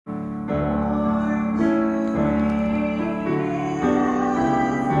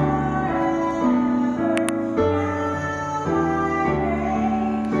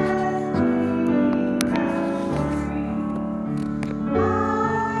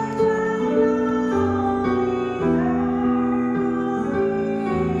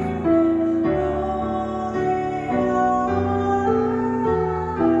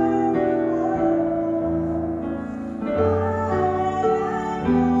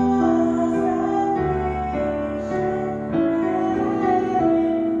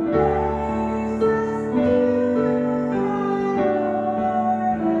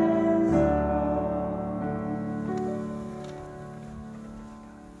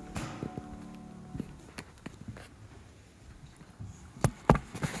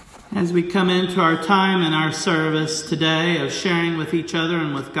As we come into our time in our service today of sharing with each other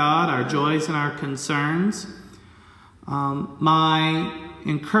and with God our joys and our concerns, my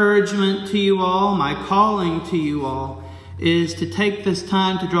encouragement to you all, my calling to you all, is to take this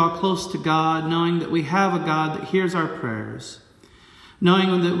time to draw close to God, knowing that we have a God that hears our prayers,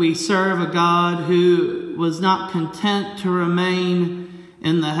 knowing that we serve a God who was not content to remain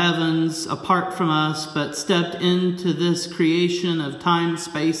in the heavens apart from us, but stepped into this creation of time,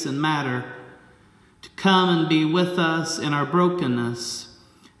 space, and matter to come and be with us in our brokenness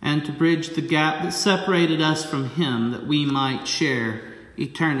and to bridge the gap that separated us from Him, that we might share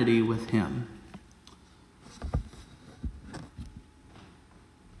eternity with Him.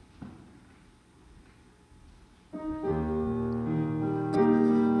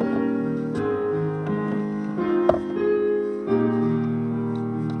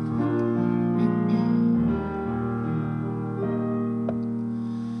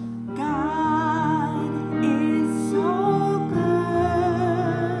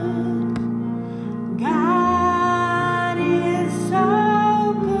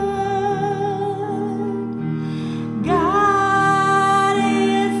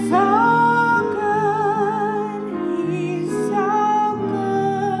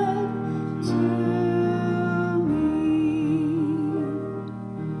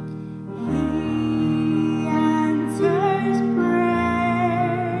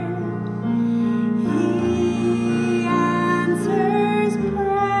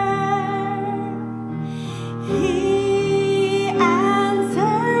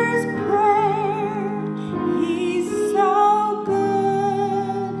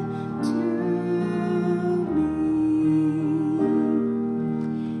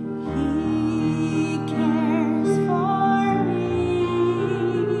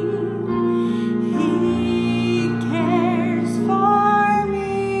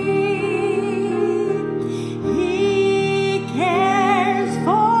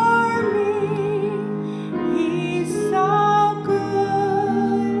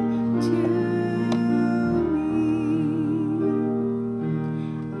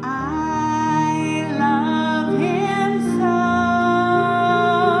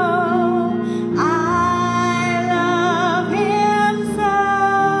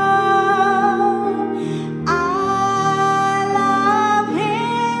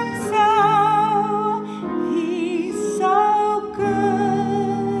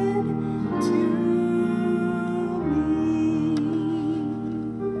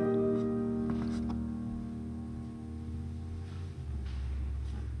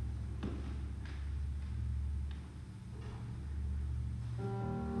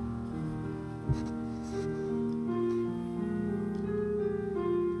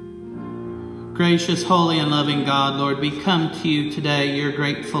 Gracious, holy, and loving God, Lord, we come to you today, your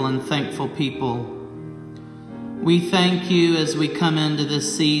grateful and thankful people. We thank you as we come into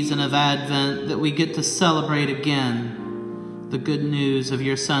this season of Advent that we get to celebrate again the good news of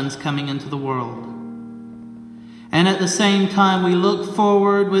your Son's coming into the world. And at the same time, we look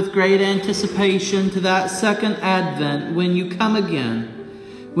forward with great anticipation to that second Advent when you come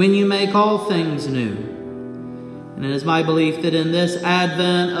again, when you make all things new. And it is my belief that in this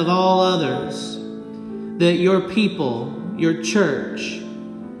Advent of all others, that your people, your church,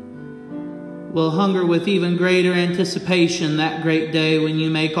 will hunger with even greater anticipation that great day when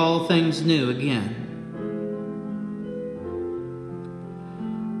you make all things new again.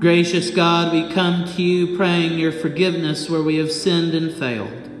 Gracious God, we come to you praying your forgiveness where we have sinned and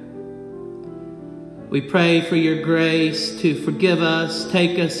failed. We pray for your grace to forgive us,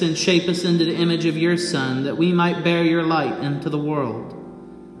 take us, and shape us into the image of your Son, that we might bear your light into the world.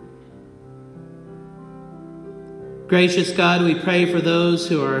 Gracious God, we pray for those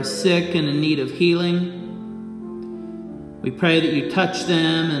who are sick and in need of healing. We pray that you touch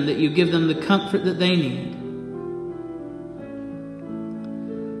them and that you give them the comfort that they need.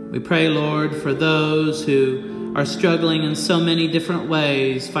 We pray, Lord, for those who are struggling in so many different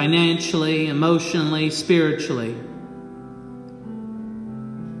ways, financially, emotionally, spiritually.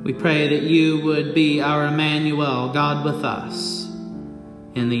 We pray that you would be our Emmanuel, God with us,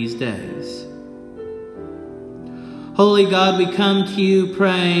 in these days. Holy God, we come to you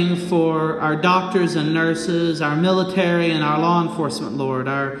praying for our doctors and nurses, our military and our law enforcement, Lord,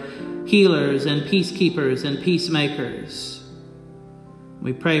 our healers and peacekeepers and peacemakers.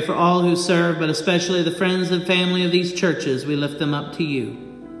 We pray for all who serve, but especially the friends and family of these churches. We lift them up to you.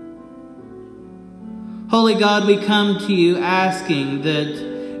 Holy God, we come to you asking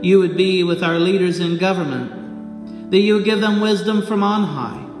that you would be with our leaders in government, that you would give them wisdom from on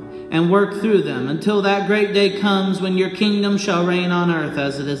high, and work through them until that great day comes when your kingdom shall reign on earth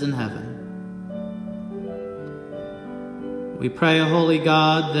as it is in heaven. We pray, O holy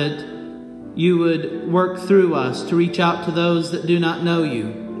God, that you would work through us to reach out to those that do not know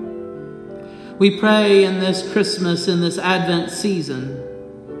you. We pray in this Christmas, in this Advent season,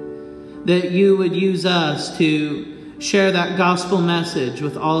 that you would use us to share that gospel message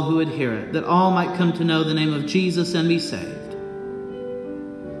with all who would hear it, that all might come to know the name of Jesus and be saved.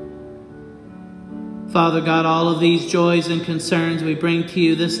 Father God, all of these joys and concerns we bring to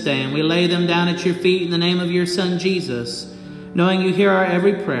you this day, and we lay them down at your feet in the name of your Son, Jesus, knowing you hear our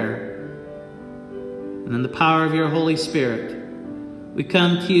every prayer. And in the power of your Holy Spirit, we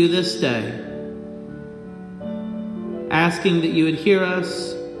come to you this day, asking that you would hear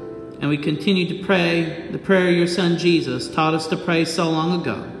us, and we continue to pray the prayer your Son Jesus taught us to pray so long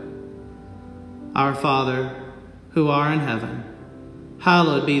ago. Our Father, who art in heaven,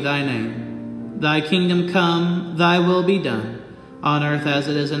 hallowed be thy name. Thy kingdom come, thy will be done, on earth as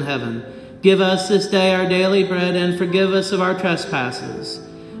it is in heaven. Give us this day our daily bread, and forgive us of our trespasses,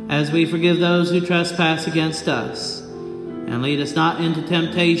 as we forgive those who trespass against us. And lead us not into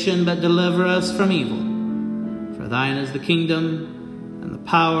temptation, but deliver us from evil. For thine is the kingdom, and the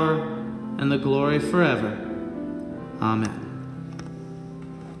power, and the glory forever. Amen.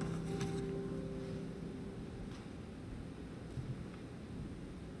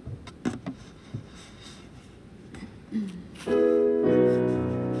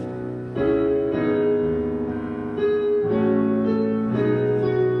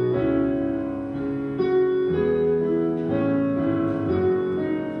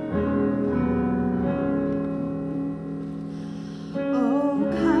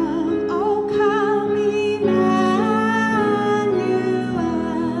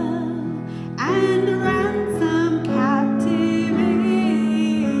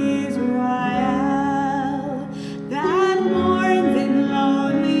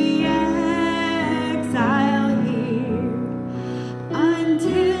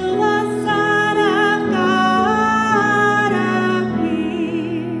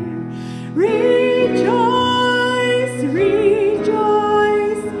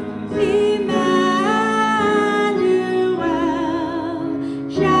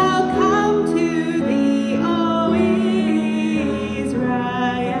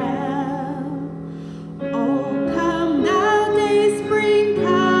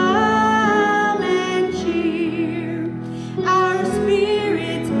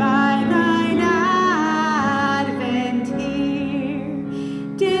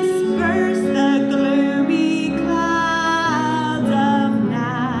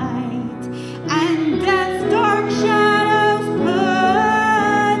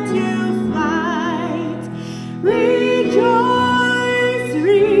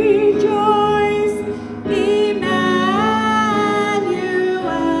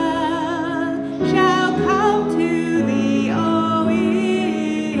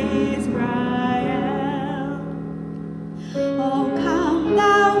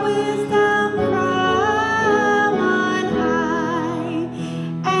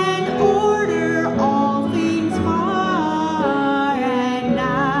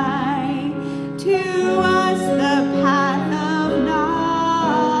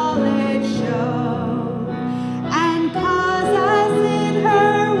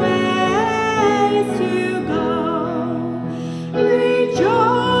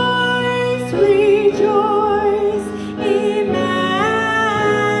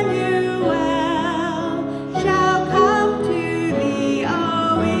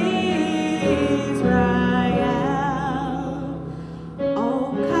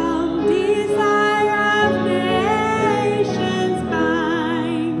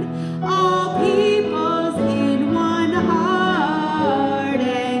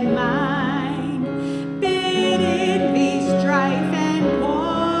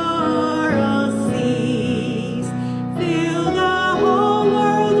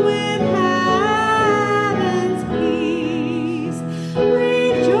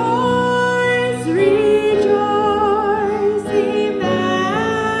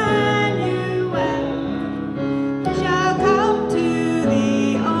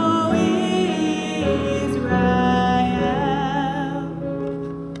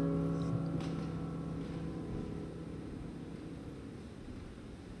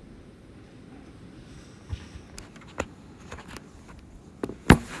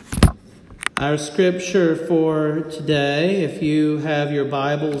 Our scripture for today, if you have your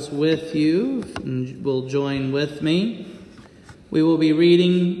Bibles with you, and will join with me, we will be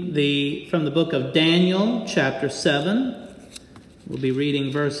reading from the book of Daniel, chapter 7. We'll be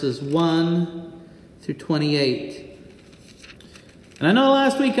reading verses 1 through 28. And I know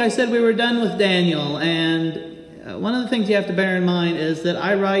last week I said we were done with Daniel, and one of the things you have to bear in mind is that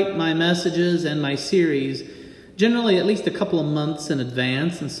I write my messages and my series generally at least a couple of months in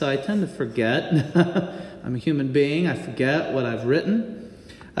advance, and so I tend to forget. I'm a human being. I forget what I've written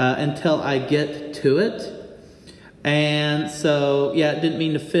until I get to it. And so, yeah, didn't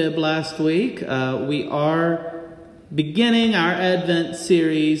mean to fib last week. We are beginning our Advent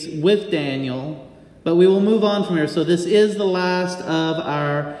series with Daniel, but we will move on from here. So this is the last of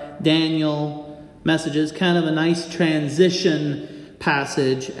our Daniel messages, kind of a nice transition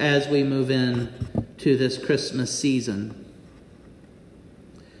passage as we move in to this Christmas season.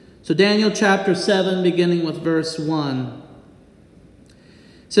 So Daniel chapter 7, beginning with verse 1. It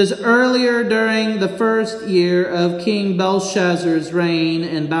says, "Earlier during the first year of King Belshazzar's reign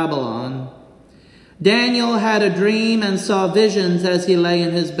in Babylon, Daniel had a dream and saw visions as he lay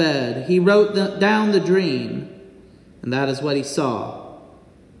in his bed. He wrote down the dream, and that is what he saw.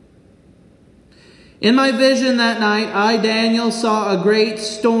 In my vision that night, I, Daniel, saw a great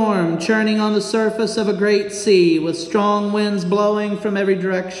storm churning on the surface of a great sea, with strong winds blowing from every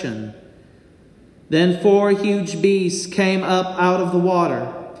direction. Then 4 huge beasts came up out of the water,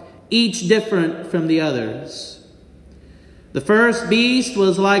 each different from the others. The first beast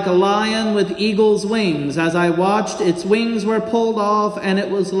was like a lion with eagle's wings. As I watched, its wings were pulled off, and it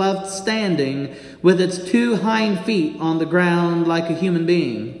was left standing with its 2 hind feet on the ground like a human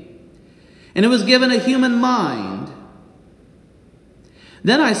being. And it was given a human mind.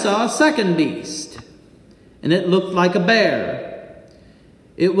 Then I saw a second beast, and it looked like a bear.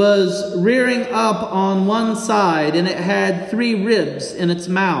 It was rearing up on one side, and it had 3 ribs in its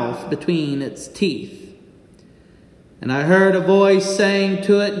mouth between its teeth. And I heard a voice saying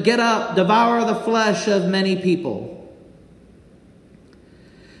to it, 'Get up, devour the flesh of many people.'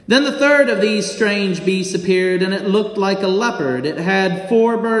 Then the third of these strange beasts appeared, and it looked like a leopard. It had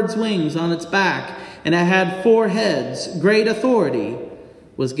 4 birds' wings on its back, and it had 4 heads. Great authority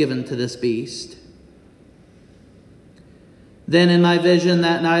was given to this beast. Then in my vision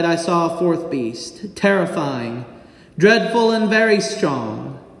that night I saw a 4th beast, terrifying, dreadful, and very strong.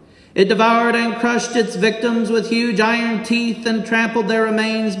 It devoured and crushed its victims with huge iron teeth and trampled their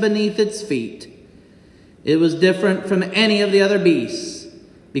remains beneath its feet. It was different from any of the other beasts,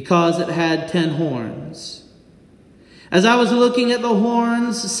 because it had 10 horns. As I was looking at the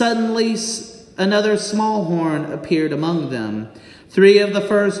horns, suddenly another small horn appeared among them. 3 of the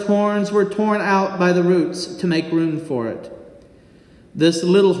first horns were torn out by the roots to make room for it. This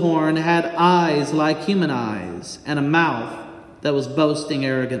little horn had eyes like human eyes and a mouth that was boasting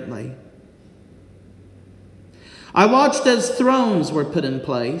arrogantly. I watched as thrones were put in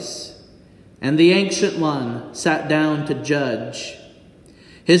place, and the Ancient One sat down to judge.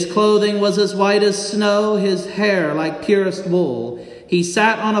 His clothing was as white as snow, his hair like purest wool. He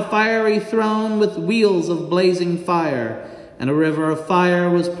sat on a fiery throne with wheels of blazing fire, and a river of fire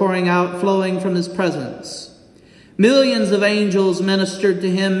was pouring out, flowing from his presence. Millions of angels ministered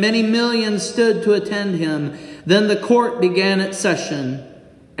to him. Many millions stood to attend him. Then the court began its session,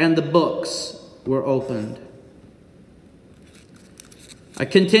 and the books were opened. I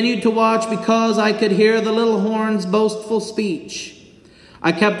continued to watch because I could hear the little horn's boastful speech.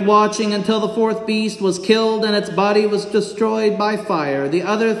 I kept watching until the 4th beast was killed and its body was destroyed by fire. The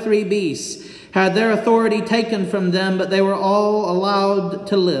other 3 beasts had their authority taken from them, but they were all allowed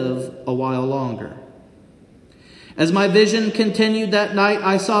to live a while longer. As my vision continued that night,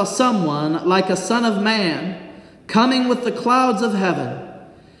 I saw someone like a son of man coming with the clouds of heaven.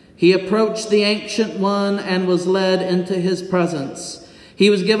 He approached the Ancient One and was led into his presence. He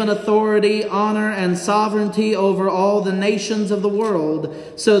was given authority, honor, and sovereignty over all the nations of the world,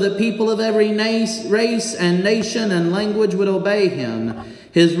 so that people of every race and nation and language would obey him.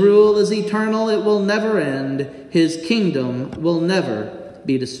 His rule is eternal, it will never end. His kingdom will never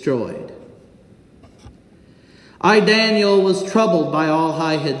be destroyed. I, Daniel, was troubled by all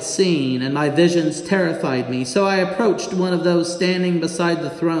I had seen, and my visions terrified me. So I approached one of those standing beside the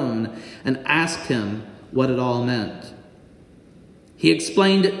throne and asked him what it all meant. He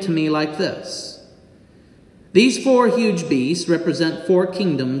explained it to me like this. These 4 huge beasts represent 4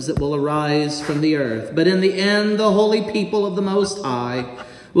 kingdoms that will arise from the earth. But in the end, the holy people of the Most High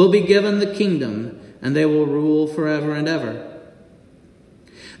will be given the kingdom, and they will rule forever and ever.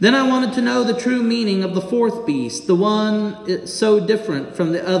 Then I wanted to know the true meaning of the 4th beast, the one so different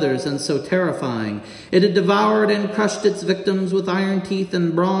from the others and so terrifying. It had devoured and crushed its victims with iron teeth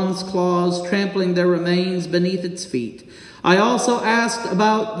and bronze claws, trampling their remains beneath its feet. I also asked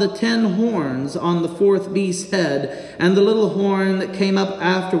about the 10 horns on the fourth beast's head, and the little horn that came up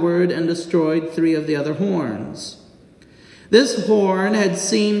afterward and destroyed 3 of the other horns. This horn had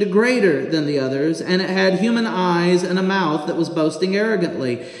seemed greater than the others, and it had human eyes and a mouth that was boasting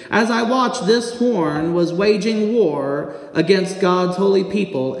arrogantly. As I watched, this horn was waging war against God's holy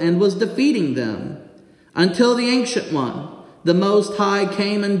people and was defeating them, until the Ancient One, the Most High,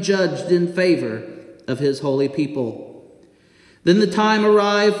 came and judged in favor of his holy people. Then the time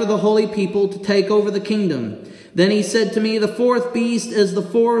arrived for the holy people to take over the kingdom. Then he said to me, the fourth beast is the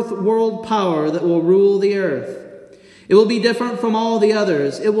fourth world power that will rule the earth. It will be different from all the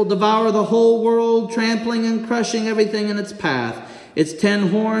others. It will devour the whole world, trampling and crushing everything in its path. Its 10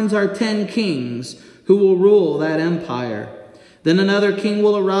 horns are 10 kings who will rule that empire. Then another king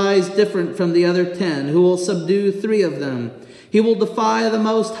will arise different from the other 10, who will subdue 3 of them. He will defy the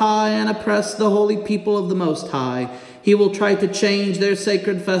Most High and oppress the holy people of the Most High. He will try to change their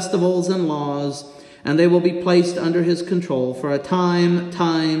sacred festivals and laws, and they will be placed under his control for a time,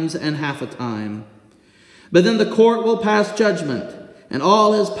 times, and half a time. But then the court will pass judgment, and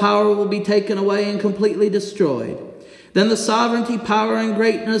all his power will be taken away and completely destroyed. Then the sovereignty, power, and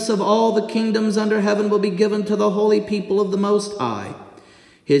greatness of all the kingdoms under heaven will be given to the holy people of the Most High.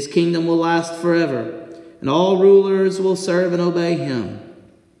 His kingdom will last forever, and all rulers will serve and obey him.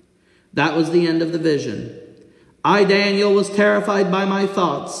 That was the end of the vision. I, Daniel, was terrified by my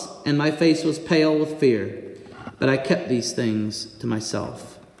thoughts, and my face was pale with fear. But I kept these things to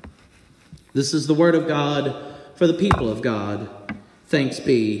myself. This is the word of God for the people of God. Thanks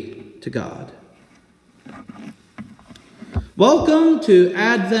be to God. Welcome to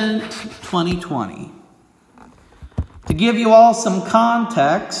Advent 2020. To give you all some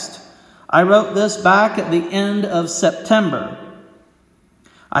context, I wrote this back at the end of September.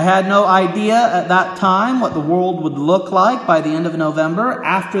 I had no idea at that time what the world would look like by the end of November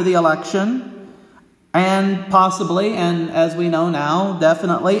after the election, and possibly, and as we know now,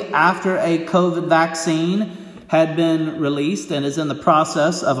 definitely after a COVID vaccine had been released and is in the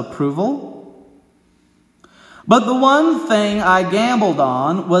process of approval. But the one thing I gambled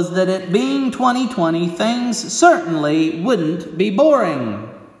on was that it being 2020, things certainly wouldn't be boring.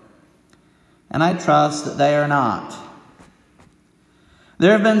 And I trust that they are not.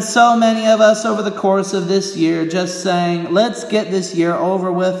 There have been so many of us over the course of this year just saying, let's get this year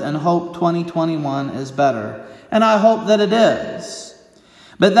over with and hope 2021 is better. And I hope that it is.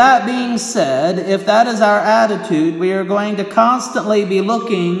 But that being said, if that is our attitude, we are going to constantly be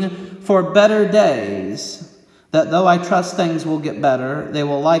looking for better days, that though I trust things will get better, they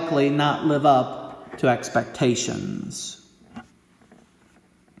will likely not live up to expectations.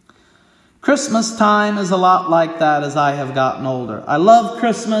 Christmas time is a lot like that as I have gotten older. I love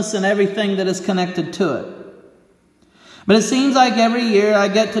Christmas and everything that is connected to it. But it seems like every year I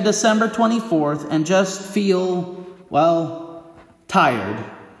get to December 24th and just feel, tired.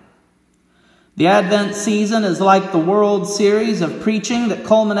 The Advent season is like the World Series of preaching that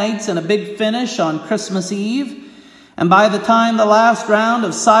culminates in a big finish on Christmas Eve. And by the time the last round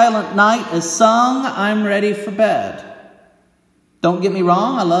of Silent Night is sung, I'm ready for bed. Don't get me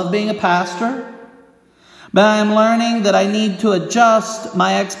wrong, I love being a pastor, but I'm learning that I need to adjust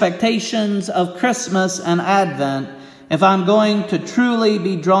my expectations of Christmas and Advent if I'm going to truly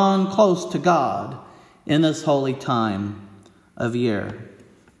be drawn close to God in this holy time of year.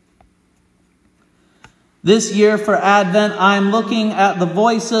 This year for Advent, I'm looking at the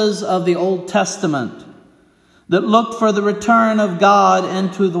voices of the Old Testament that looked for the return of God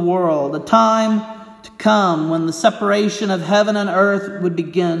into the world, a time to come when the separation of heaven and earth would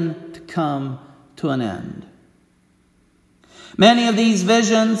begin to come to an end. Many of these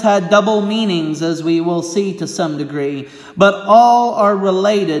visions had double meanings, as we will see to some degree, but all are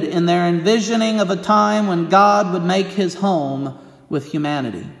related in their envisioning of a time when God would make his home with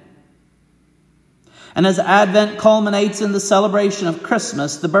humanity. And as Advent culminates in the celebration of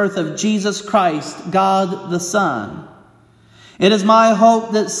Christmas, the birth of Jesus Christ, God the Son, it is my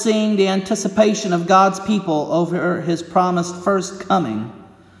hope that seeing the anticipation of God's people over his promised first coming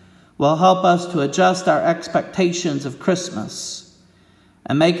will help us to adjust our expectations of Christmas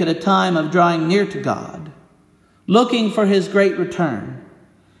and make it a time of drawing near to God, looking for his great return,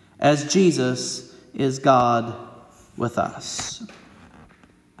 as Jesus is God with us.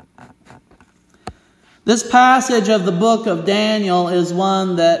 This passage of the book of Daniel is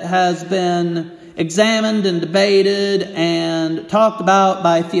one that has been examined and debated and talked about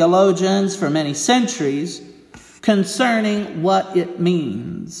by theologians for many centuries concerning what it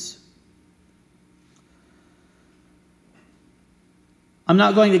means. I'm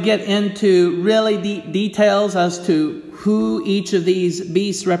not going to get into really deep details as to who each of these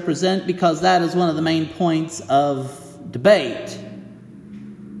beasts represent, because that is one of the main points of debate.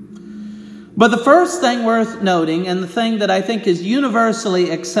 But the first thing worth noting, and the thing that I think is universally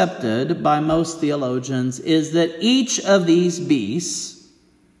accepted by most theologians, is that each of these beasts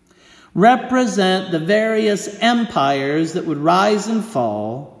represent the various empires that would rise and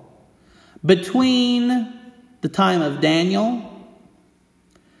fall between the time of Daniel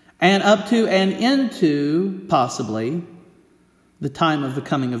and up to and into, possibly, the time of the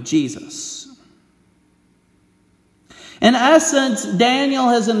coming of Jesus. In essence, Daniel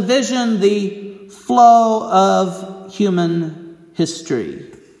has envisioned the flow of human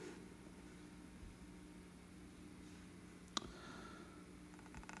history.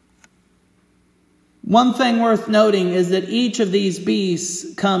 One thing worth noting is that each of these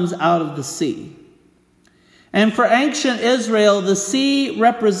beasts comes out of the sea. And for ancient Israel, the sea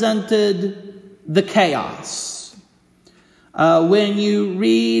represented the chaos. When you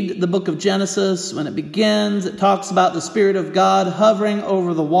read the book of Genesis, when it begins, it talks about the Spirit of God hovering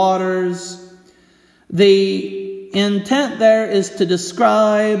over the waters. The intent there is to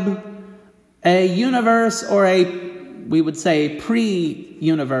describe a universe, or we would say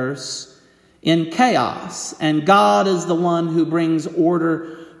pre-universe, in chaos. And God is the one who brings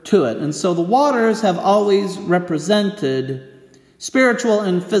order to it. And so the waters have always represented spiritual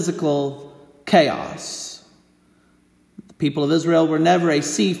and physical chaos. The people of Israel were never a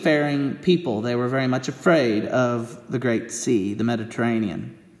seafaring people. They were very much afraid of the Great Sea, the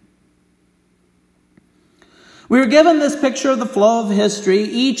Mediterranean. We were given this picture of the flow of history,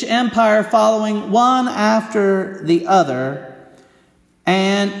 each empire following one after the other,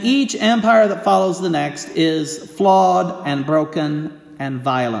 and each empire that follows the next is flawed and broken and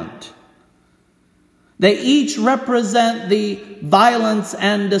violent. They each represent the violence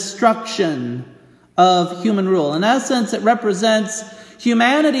and destruction of human rule. In essence, it represents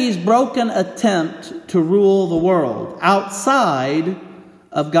humanity's broken attempt to rule the world outside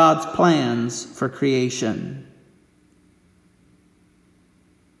of God's plans for creation.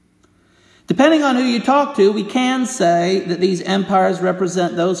 Depending on who you talk to, we can say that these empires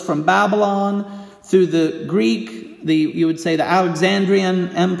represent those from Babylon through the Greek, you would say the Alexandrian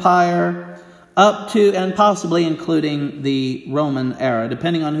Empire, up to and possibly including the Roman era.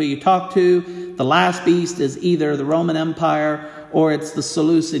 Depending on who you talk to, the last beast is either the Roman Empire or it's the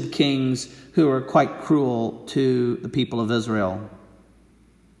Seleucid kings, who are quite cruel to the people of Israel.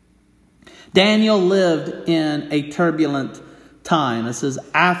 Daniel lived in a turbulent time. This is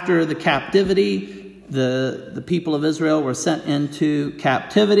after the captivity. The people of Israel were sent into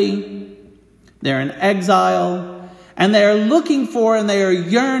captivity. They're in exile. And they are looking for and they are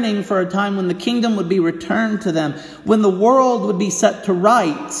yearning for a time when the kingdom would be returned to them, when the world would be set to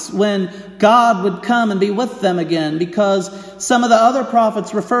rights, when God would come and be with them again. Because some of the other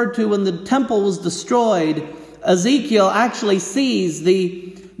prophets referred to when the temple was destroyed, Ezekiel actually sees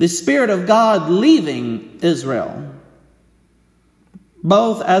the Spirit of God leaving Israel,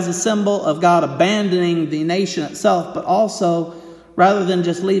 both as a symbol of God abandoning the nation itself, but also, rather than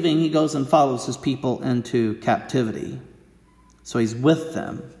just leaving, he goes and follows his people into captivity. So he's with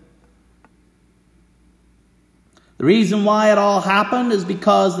them. The reason why it all happened is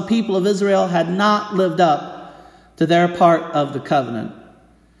because the people of Israel had not lived up to their part of the covenant.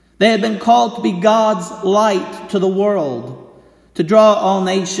 They had been called to be God's light to the world, to draw all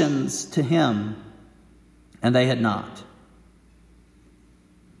nations to him, and they had not.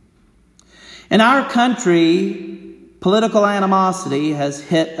 In our country, political animosity has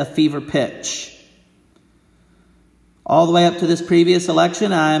hit a fever pitch. All the way up to this previous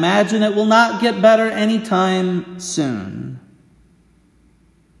election, I imagine it will not get better anytime soon.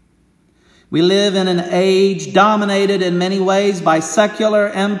 We live in an age dominated in many ways by secular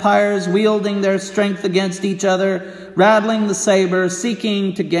empires wielding their strength against each other, rattling the saber,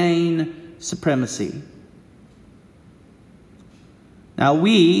 seeking to gain supremacy. Now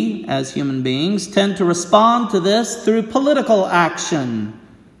we, as human beings, tend to respond to this through political action,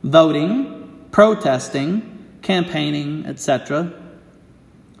 voting, protesting, campaigning, etc.,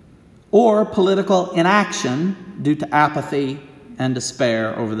 or political inaction due to apathy and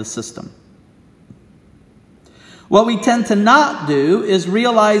despair over the system. What we tend to not do is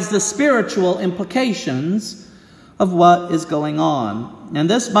realize the spiritual implications of what is going on. And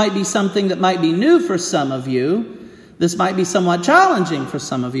this might be something that might be new for some of you. This might be somewhat challenging for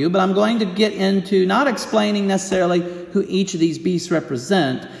some of you, but I'm going to get into not explaining necessarily who each of these beasts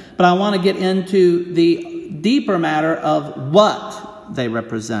represent, but I want to get into the deeper matter of what they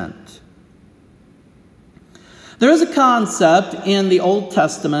represent. There is a concept in the Old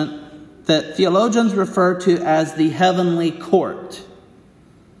Testament that theologians refer to as the heavenly court.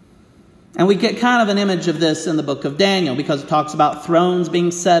 And we get kind of an image of this in the book of Daniel, because it talks about thrones being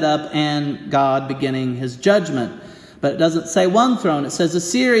set up and God beginning his judgment. But it doesn't say one throne, it says a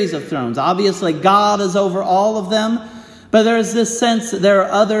series of thrones. Obviously, God is over all of them, but there's this sense that there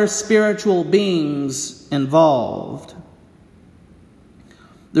are other spiritual beings involved.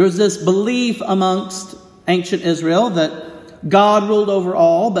 There's this belief amongst ancient Israel that God ruled over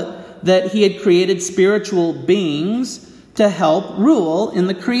all, but that he had created spiritual beings to help rule in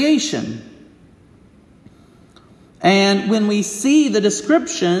the creation. And when we see the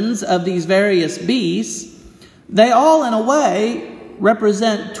descriptions of these various beasts, they all in a way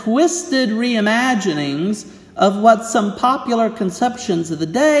represent twisted reimaginings of what some popular conceptions of the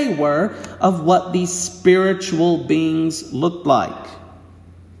day were of what these spiritual beings looked like.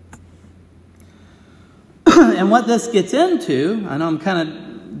 And what this gets into, I know I'm kind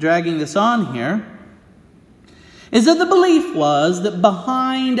of dragging this on here, is that the belief was that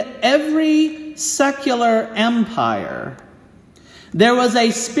behind every secular empire, there was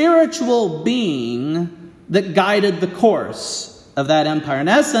a spiritual being that guided the course of that empire. In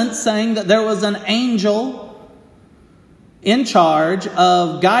essence, saying that there was an angel in charge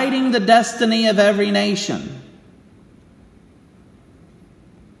of guiding the destiny of every nation.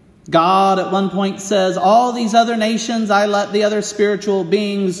 God at one point says, all these other nations I let the other spiritual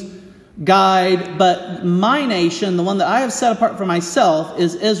beings guide, but my nation, the one that I have set apart for myself,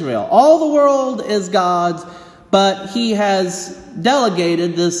 is Israel. All the world is God's, but he has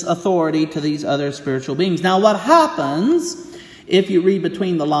delegated this authority to these other spiritual beings. Now what happens, if you read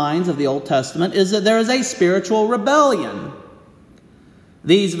between the lines of the Old Testament, is that there is a spiritual rebellion.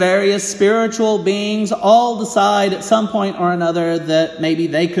 These various spiritual beings all decide at some point or another that maybe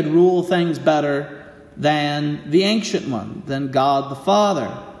they could rule things better than the ancient one, than God the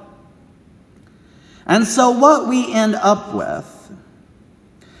Father. And so what we end up with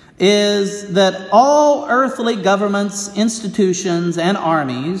is that all earthly governments, institutions, and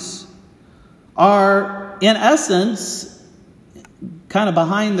armies are, in essence, kind of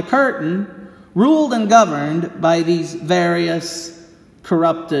behind the curtain, ruled and governed by these various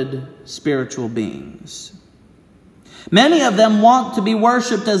corrupted spiritual beings. Many of them want to be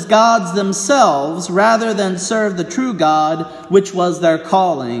worshipped as gods themselves rather than serve the true God, which was their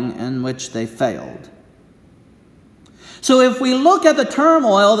calling and which they failed. So if we look at the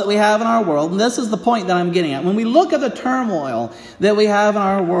turmoil that we have in our world, and this is the point that I'm getting at, when we look at the turmoil that we have in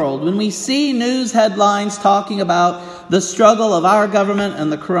our world, when we see news headlines talking about the struggle of our government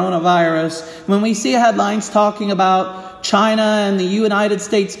and the coronavirus, when we see headlines talking about China and the United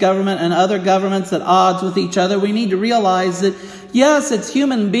States government and other governments at odds with each other, we need to realize that, yes, it's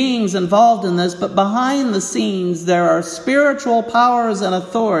human beings involved in this, but behind the scenes there are spiritual powers and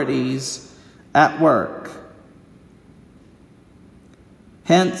authorities at work.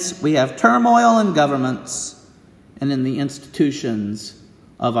 Hence, we have turmoil in governments and in the institutions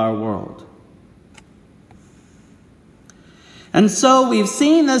of our world. And so we've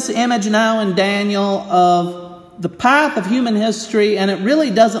seen this image now in Daniel of the path of human history, and it really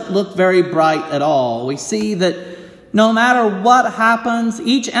doesn't look very bright at all. We see that no matter what happens,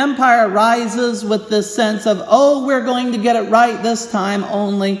 each empire rises with this sense of, oh, we're going to get it right this time,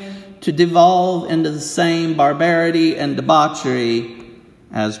 only to devolve into the same barbarity and debauchery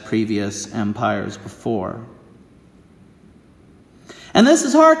as previous empires before. And this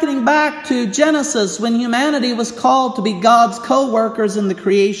is hearkening back to Genesis, when humanity was called to be God's co-workers in the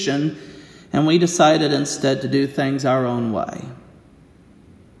creation, and we decided instead to do things our own way.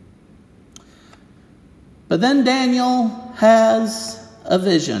 But then Daniel has a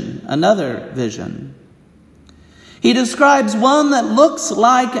vision, another vision. He describes one that looks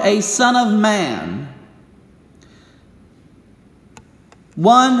like a son of man,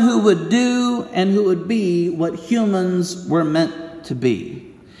 one who would do and who would be what humans were meant to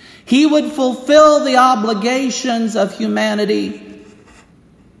be. He would fulfill the obligations of humanity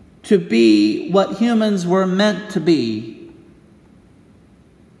to be what humans were meant to be.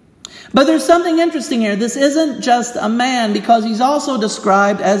 But there's something interesting here. This isn't just a man, because he's also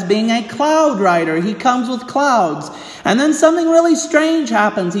described as being a cloud rider. He comes with clouds. And then something really strange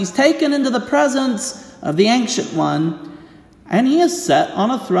happens. He's taken into the presence of the Ancient One, and he is set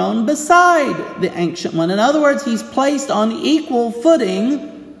on a throne beside the Ancient One. In other words, he's placed on equal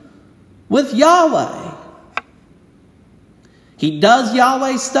footing with Yahweh. He does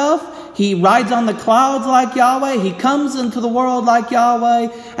Yahweh stuff. He rides on the clouds like Yahweh. He comes into the world like Yahweh.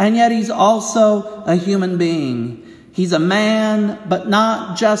 And yet he's also a human being. He's a man, but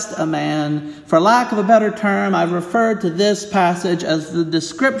not just a man. For lack of a better term, I've referred to this passage as the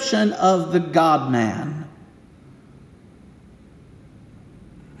description of the God-man.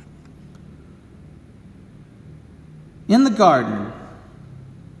 In the garden,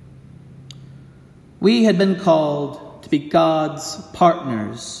 we had been called to be God's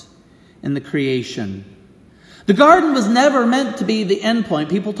partners in the creation. The garden was never meant to be the end point.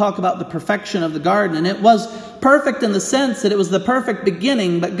 People talk about the perfection of the garden, and it was perfect in the sense that it was the perfect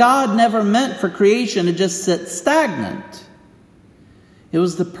beginning, but God never meant for creation to just sit stagnant. It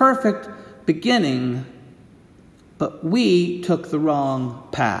was the perfect beginning, but we took the wrong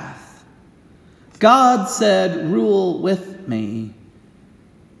path. God said, "Rule with me."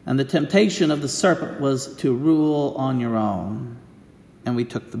 And the temptation of the serpent was to rule on your own. And we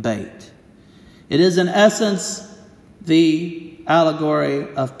took the bait. It is in essence the allegory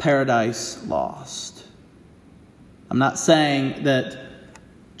of Paradise Lost. I'm not saying that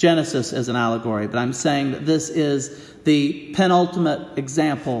Genesis is an allegory, but I'm saying that this is the penultimate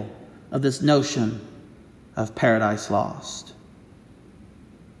example of this notion of Paradise Lost.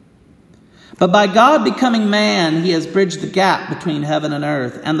 But by God becoming man, he has bridged the gap between heaven and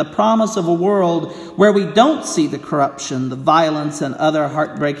earth, and the promise of a world where we don't see the corruption, the violence, and other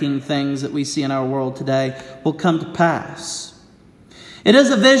heartbreaking things that we see in our world today will come to pass. It is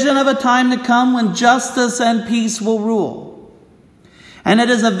a vision of a time to come when justice and peace will rule. And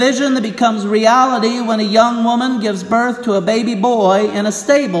it is a vision that becomes reality when a young woman gives birth to a baby boy in a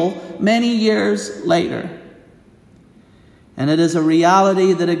stable many years later. And it is a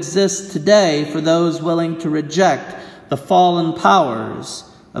reality that exists today for those willing to reject the fallen powers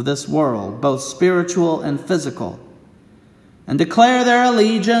of this world, both spiritual and physical, and declare their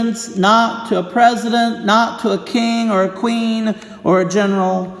allegiance not to a president, not to a king or a queen or a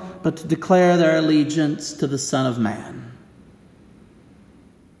general, but to declare their allegiance to the Son of Man.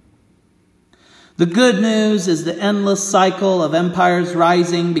 The good news is the endless cycle of empires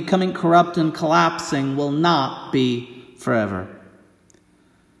rising, becoming corrupt, and collapsing will not be forever.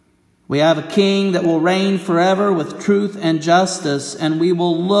 We have a king that will reign forever with truth and justice, and we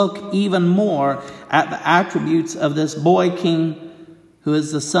will look even more at the attributes of this boy king who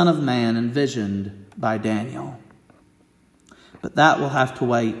is the Son of Man envisioned by Daniel. But that will have to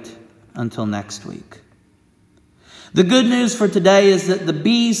wait until next week. The good news for today is that the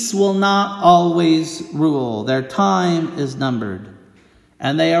beasts will not always rule. Their time is numbered,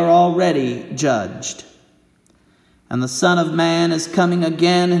 and they are already judged. And the Son of Man is coming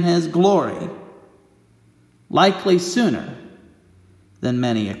again in his glory, likely sooner than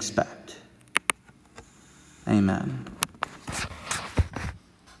many expect. Amen.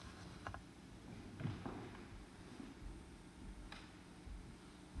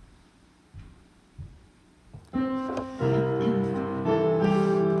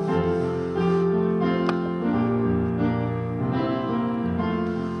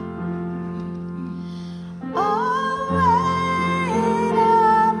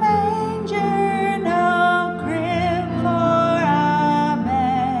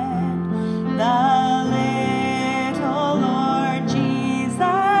 The little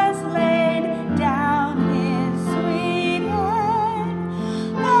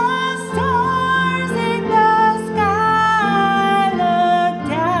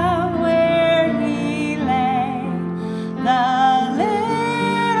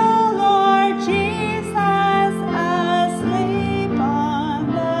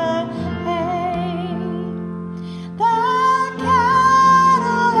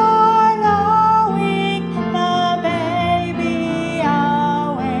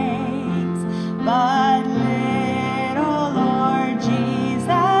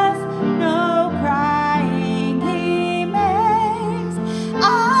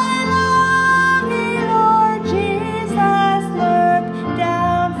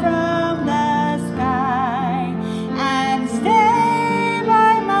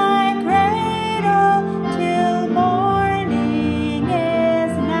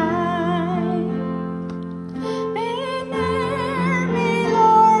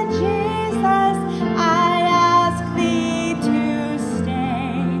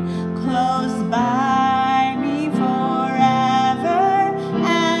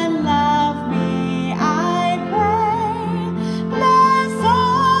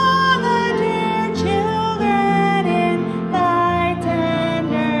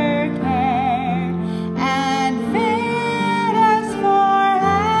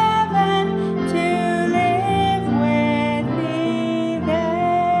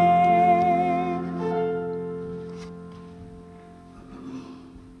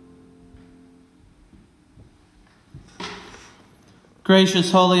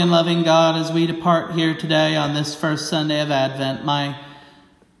Gracious, holy, and loving God, as we depart here today on this first Sunday of Advent, my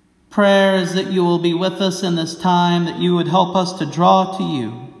prayer is that you will be with us in this time, that you would help us to draw to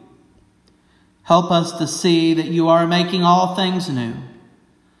you. Help us to see that you are making all things new,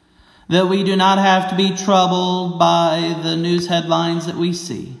 that we do not have to be troubled by the news headlines that we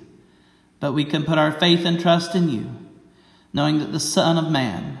see, but we can put our faith and trust in you, knowing that the Son of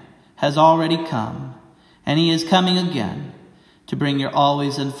Man has already come, and he is coming again to bring your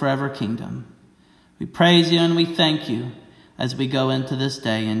always and forever kingdom. We praise you and we thank you as we go into this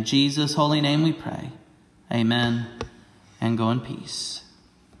day. In Jesus' holy name we pray. Amen. And go in peace.